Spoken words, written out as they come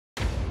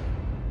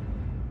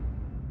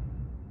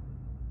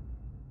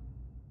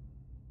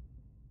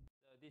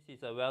This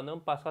is a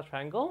well-known Pascal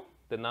triangle.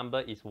 The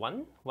number is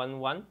 1, 1,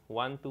 1,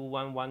 1, 2,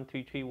 1, 1,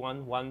 3, 3,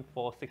 1, 1,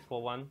 4, 6,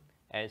 4, 1,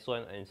 and so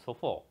on and so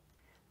forth.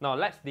 Now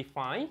let's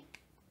define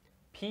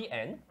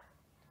Pn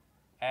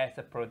as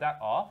a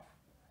product of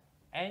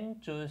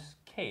n choose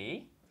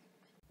k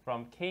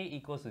from k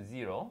equals to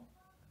 0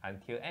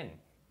 until n.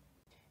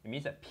 It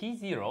means that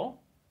P0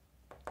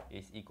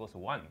 is equals to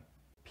 1.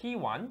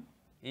 P1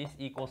 is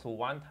equals to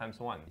 1 times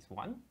 1 is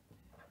 1.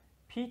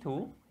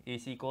 P2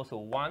 is equals to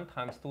 1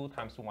 times 2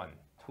 times 1,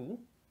 2.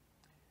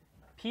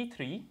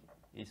 P3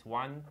 is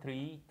 1,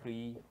 3,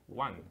 3,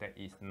 1, that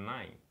is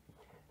 9.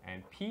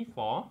 And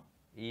P4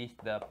 is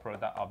the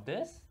product of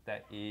this,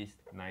 that is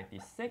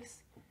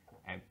 96.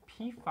 And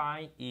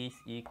P5 is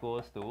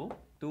equals to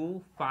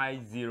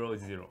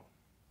 2500.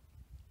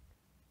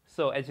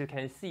 So as you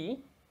can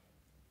see,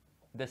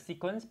 the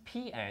sequence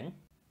Pn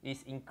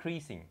is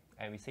increasing,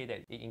 and we say that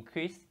it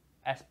increased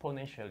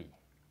exponentially.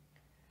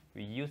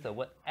 We use the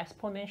word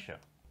exponential.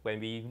 When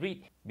we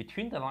read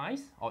between the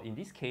lines, or in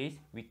this case,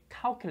 we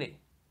calculate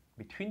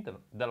between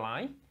the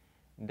line,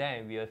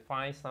 then we will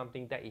find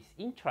something that is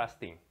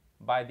interesting.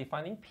 By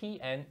defining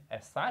Pn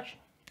as such,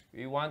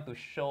 we want to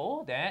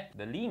show that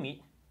the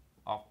limit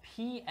of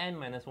Pn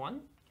minus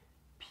 1,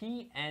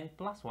 Pn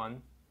plus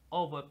 1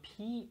 over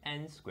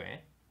Pn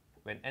squared,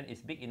 when n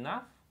is big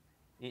enough,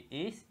 it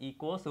is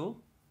equal to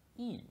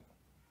E.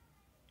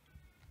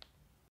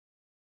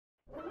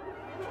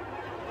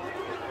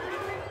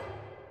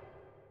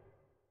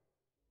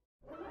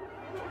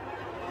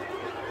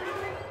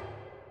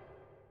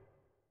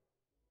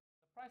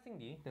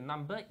 Surprisingly, the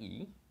number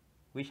E,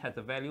 which has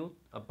a value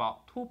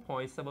about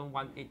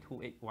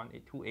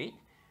 2.7182818828,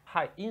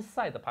 hide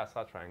inside the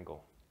Pascal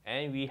triangle,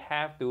 and we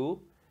have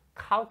to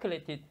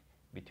calculate it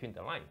between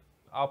the lines.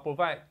 I'll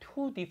provide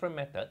two different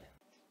methods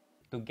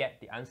to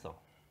get the answer.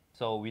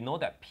 So we know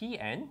that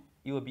Pn,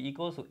 it will be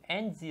equal to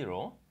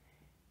n0,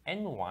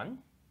 n1,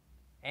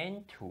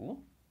 n2,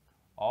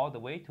 all the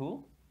way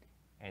to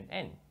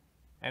nn.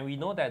 And we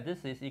know that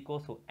this is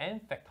equal to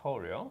n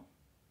factorial,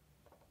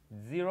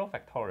 0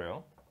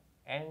 factorial,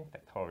 n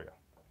factorial,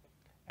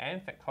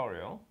 n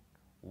factorial,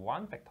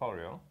 1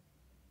 factorial,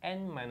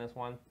 n minus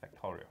 1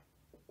 factorial.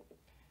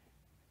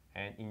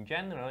 And in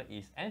general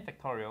is n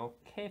factorial,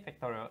 k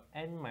factorial,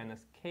 n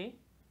minus k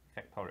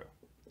factorial.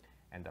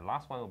 And the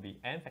last one will be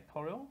n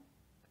factorial,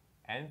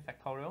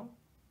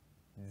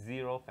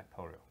 0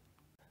 factorial.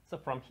 So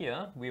from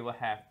here, we will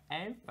have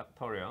n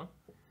factorial,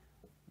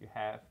 you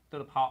have to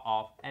the power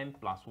of n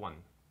plus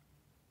 1.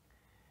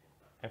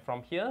 And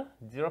from here,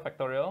 0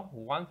 factorial,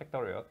 1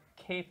 factorial,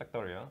 k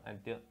factorial,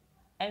 until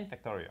n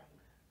factorial.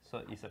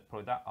 So it's a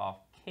product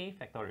of k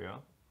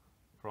factorial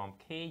from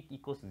k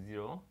equals to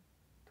 0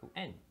 to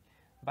n.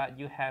 But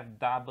you have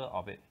double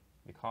of it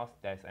because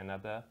there's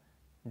another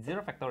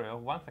 0 factorial,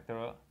 1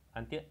 factorial,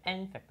 until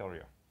n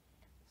factorial.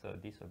 So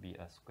this will be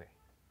a square.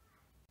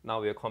 Now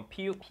we'll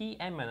compute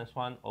Pn minus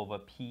 1 over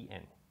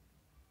Pn.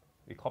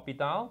 We copy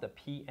down the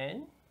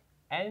Pn,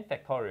 n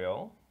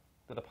factorial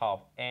to the power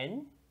of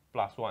n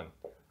plus 1.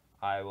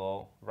 I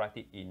will write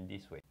it in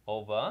this way.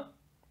 Over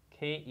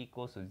k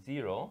equals to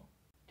 0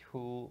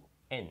 to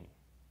n.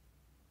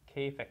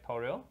 K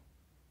factorial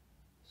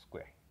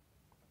square.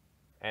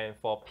 And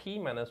for p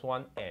minus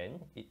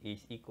 1n, it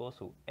is equal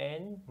to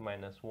n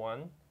minus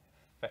 1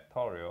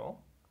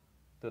 factorial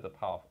to the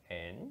power of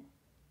n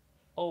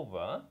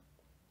over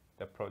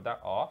the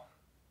product of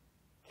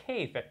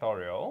k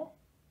factorial,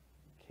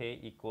 k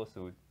equals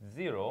to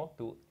 0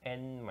 to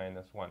n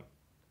minus 1,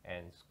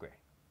 n squared.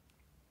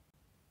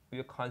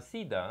 We'll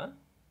consider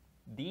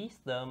this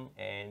term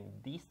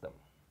and this term.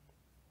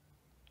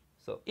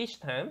 So each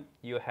time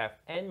you have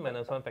n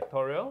minus 1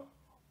 factorial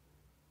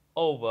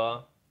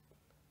over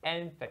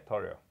n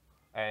factorial,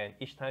 and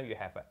each time you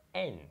have an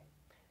n,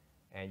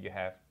 and you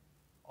have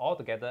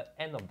altogether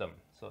n of them,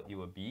 so it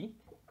will be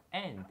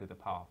n to the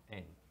power of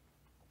n.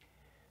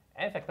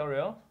 N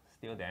factorial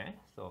still there,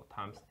 so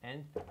times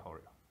n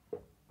factorial.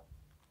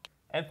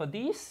 And for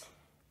this,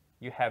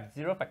 you have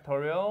 0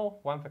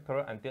 factorial, 1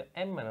 factorial until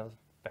n minus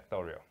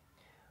factorial.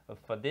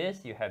 For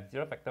this, you have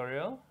 0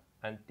 factorial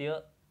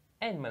until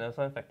n minus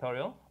 1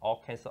 factorial, all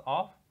cancel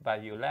off,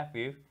 but you're left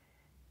with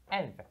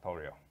n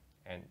factorial.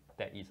 And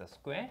that is a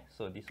square,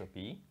 so this will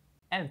be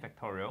n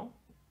factorial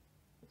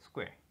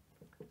square.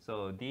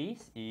 So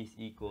this is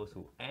equal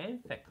to n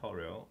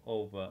factorial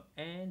over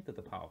n to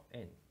the power of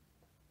n.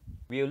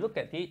 We'll look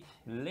at it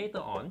later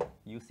on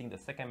using the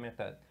second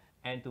method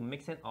and to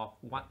make sense of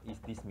what is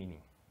this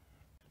meaning.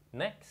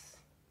 Next,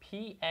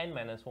 Pn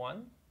minus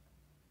 1,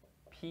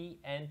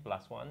 Pn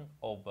plus 1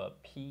 over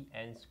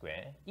Pn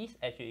squared is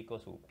actually equal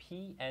to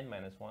Pn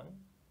minus 1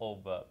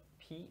 over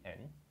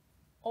Pn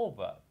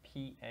over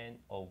Pn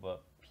over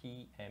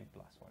Pn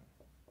plus 1.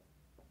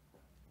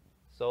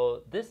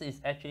 So this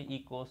is actually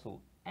equal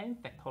to n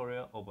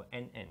factorial over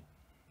nn.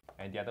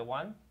 And the other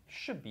one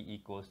should be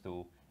equals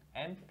to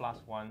n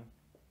plus 1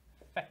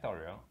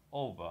 factorial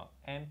over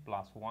n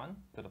plus 1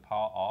 to the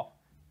power of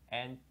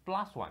n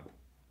plus 1.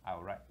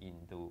 I'll write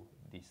into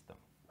this term.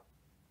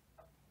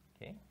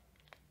 Okay.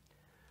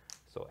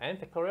 So n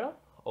factorial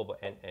over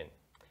nn.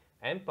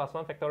 N plus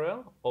 1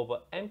 factorial over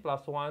n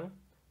plus 1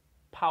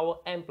 power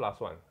n plus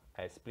 1.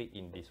 I split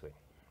in this way.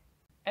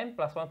 N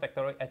plus 1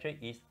 factorial actually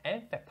is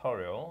n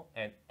factorial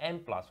and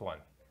n plus 1.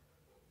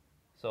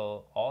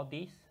 So all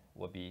these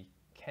will be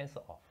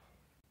cancelled off.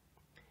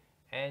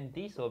 And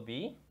this will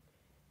be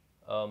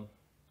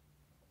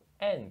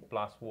n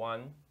plus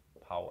 1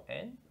 power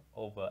n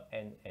over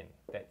nn.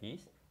 That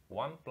is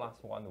 1 plus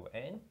 1 over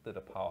n to the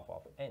power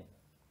of n.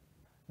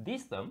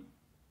 This term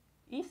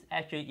is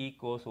actually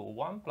equal to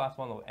 1 plus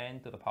 1 over n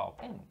to the power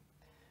of n.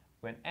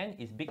 When n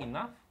is big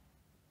enough,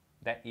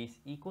 that is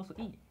equal to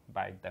e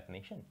by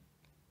definition.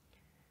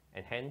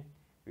 And hence,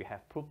 we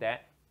have proved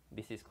that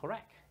this is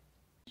correct.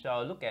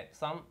 Shall look at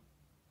some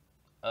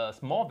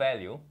small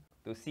value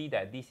to see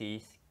that this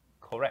is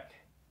correct.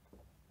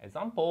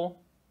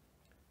 Example,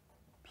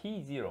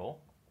 P0,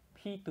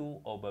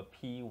 P2 over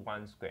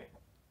P1 squared.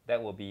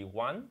 That will be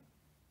 1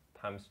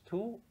 times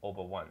 2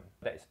 over 1.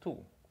 That is 2.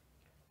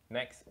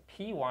 Next,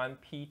 P1,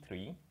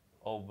 P3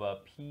 over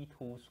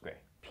P2 squared.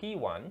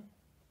 P1,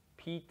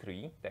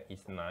 P3, that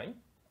is 9,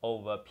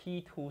 over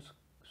P2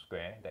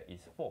 squared, that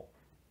is 4.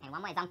 And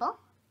one more example,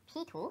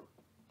 P2,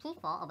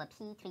 P4 over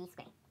P3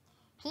 squared.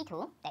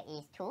 P2, that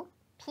is 2,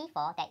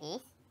 P4, that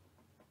is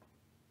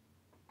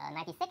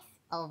 96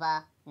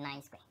 over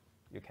 9 squared.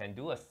 You can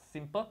do a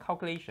simple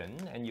calculation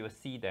and you will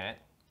see that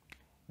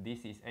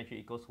this is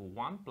actually equals to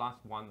 1 plus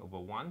 1 over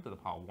 1 to the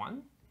power of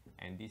 1.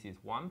 And this is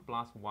 1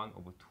 plus 1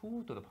 over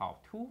 2 to the power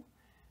of 2.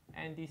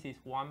 And this is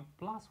 1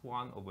 plus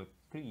 1 over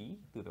 3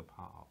 to the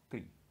power of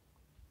 3.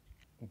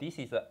 This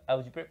is an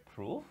algebraic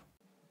proof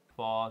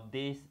for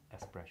this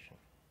expression.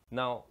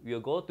 Now, we'll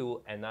go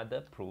to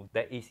another proof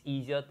that is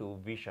easier to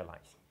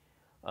visualize.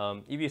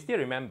 If you still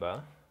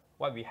remember,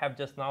 what we have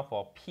just now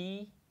for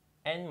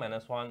Pn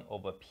minus 1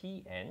 over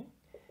Pn,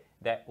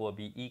 that will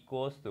be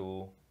equals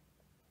to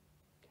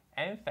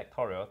n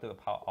factorial to the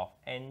power of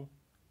n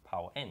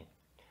power n.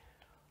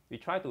 We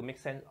try to make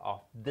sense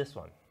of this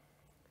one.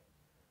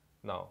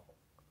 Now,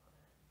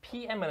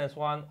 Pn minus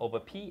 1 over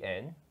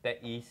Pn, that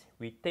is,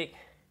 we take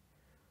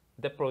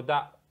the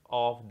product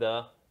of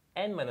the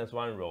n minus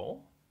 1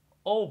 row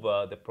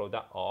over the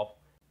product of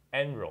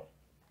n row.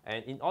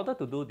 And in order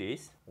to do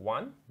this,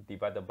 1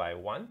 divided by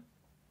 1,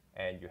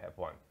 and you have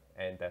 1,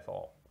 and that's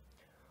all.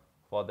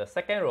 For the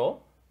second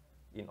row,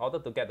 in order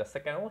to get the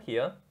second row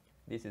here,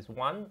 this is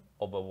 1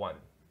 over 1,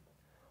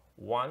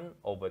 1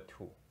 over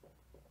 2.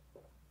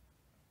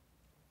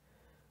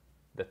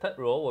 The third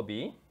row will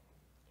be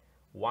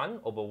 1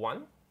 over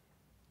 1,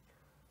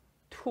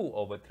 2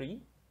 over 3,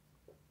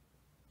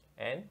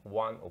 and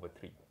 1 over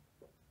 3.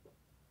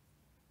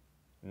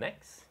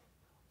 Next,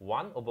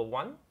 1 over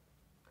 1,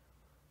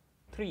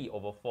 3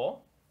 over 4,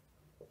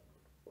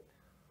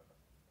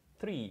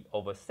 3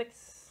 over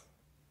 6,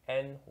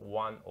 and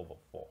 1 over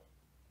 4.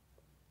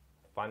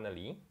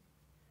 Finally,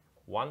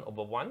 1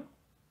 over 1,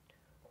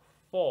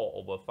 4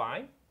 over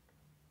 5,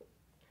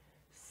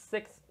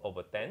 6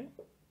 over 10,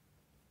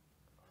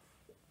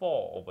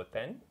 4 over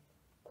 10,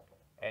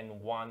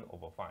 and 1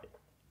 over 5.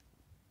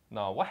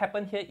 Now, what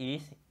happened here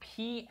is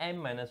Pn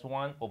minus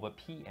 1 over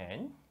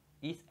Pn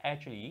is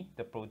actually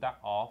the product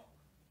of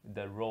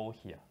the row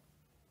here.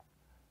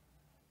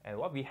 And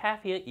what we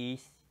have here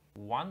is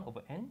 1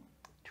 over n,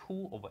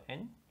 2 over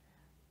n,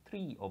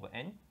 3 over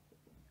n,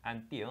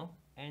 until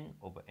n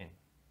over n.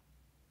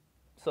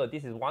 So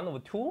this is 1 over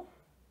 2,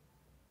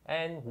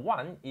 and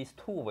 1 is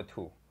 2 over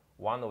 2.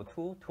 1 over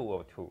 2, 2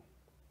 over 2.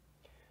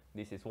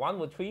 This is 1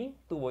 over 3,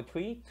 2 over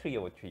 3, 3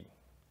 over 3.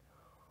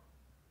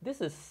 This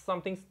is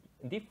something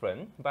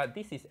different, but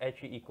this is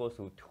actually equal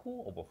to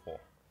 2 over 4.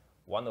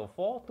 1 over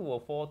 4, 2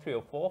 over 4, 3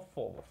 over 4,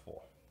 4 over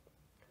 4.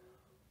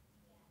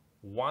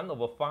 1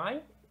 over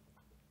 5,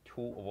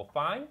 2 over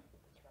 5,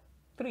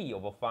 3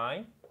 over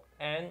 5,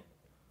 and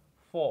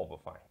 4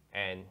 over 5.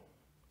 And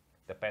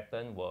the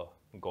pattern will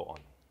go on.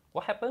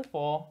 What happens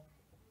for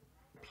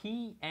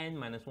Pn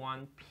minus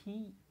 1,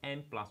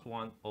 Pn plus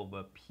 1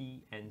 over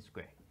Pn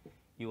squared?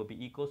 It will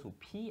be equal to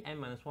Pn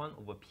minus 1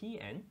 over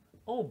Pn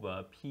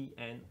over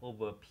Pn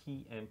over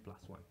Pn plus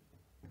 1.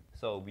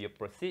 So we'll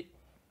proceed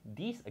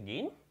this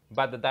again,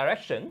 but the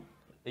direction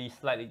is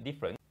slightly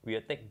different.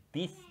 We'll take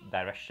this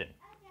direction.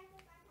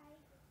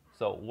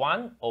 So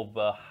 1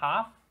 over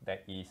half,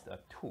 that is a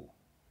 2.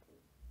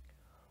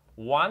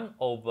 1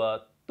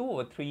 over 2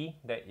 over 3,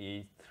 that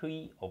is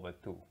 3 over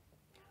 2.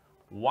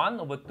 1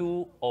 over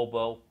 2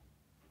 over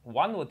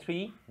 1 over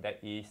 3, that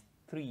is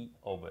 3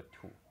 over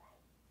 2.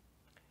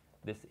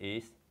 This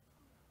is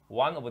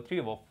 1 over 3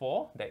 over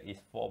 4, that is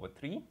 4 over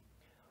 3.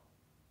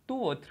 2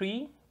 over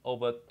 3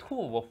 over 2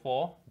 over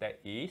 4, that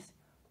is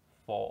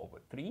 4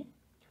 over 3.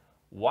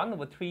 1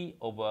 over 3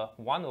 over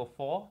 1 over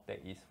 4, that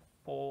is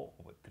 4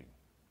 over 3.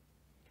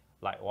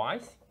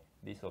 Likewise,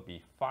 this will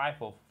be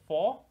 5 over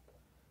 4,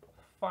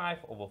 5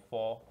 over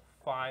 4,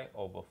 5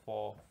 over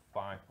 4,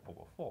 5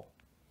 over 4.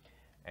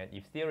 And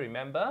if still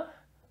remember,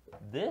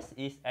 this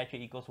is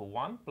actually equal to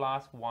 1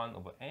 plus 1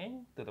 over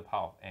n to the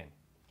power of n.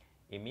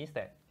 It means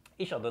that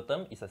each of the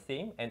term is the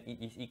same and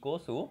it is equal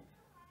to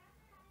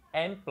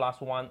n plus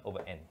 1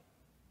 over n,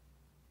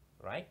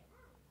 right?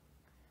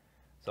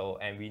 So,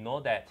 and we know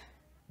that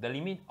the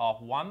limit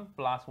of 1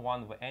 plus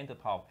 1 over n to the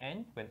power of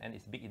n, when n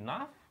is big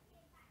enough,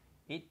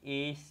 it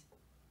is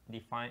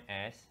defined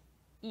as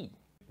e.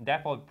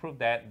 Therefore, we prove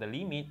that the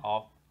limit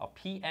of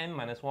Pn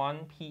minus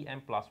 1,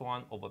 Pn plus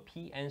 1 over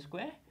Pn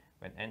squared,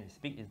 when n is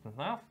big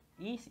enough,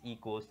 is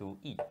equals to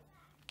e.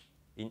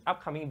 In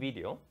upcoming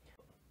video,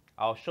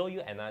 I'll show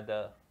you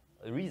another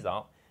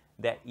result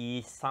that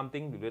is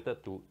something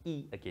related to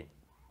e again.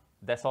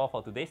 That's all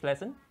for today's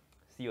lesson.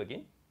 See you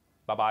again.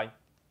 Bye-bye.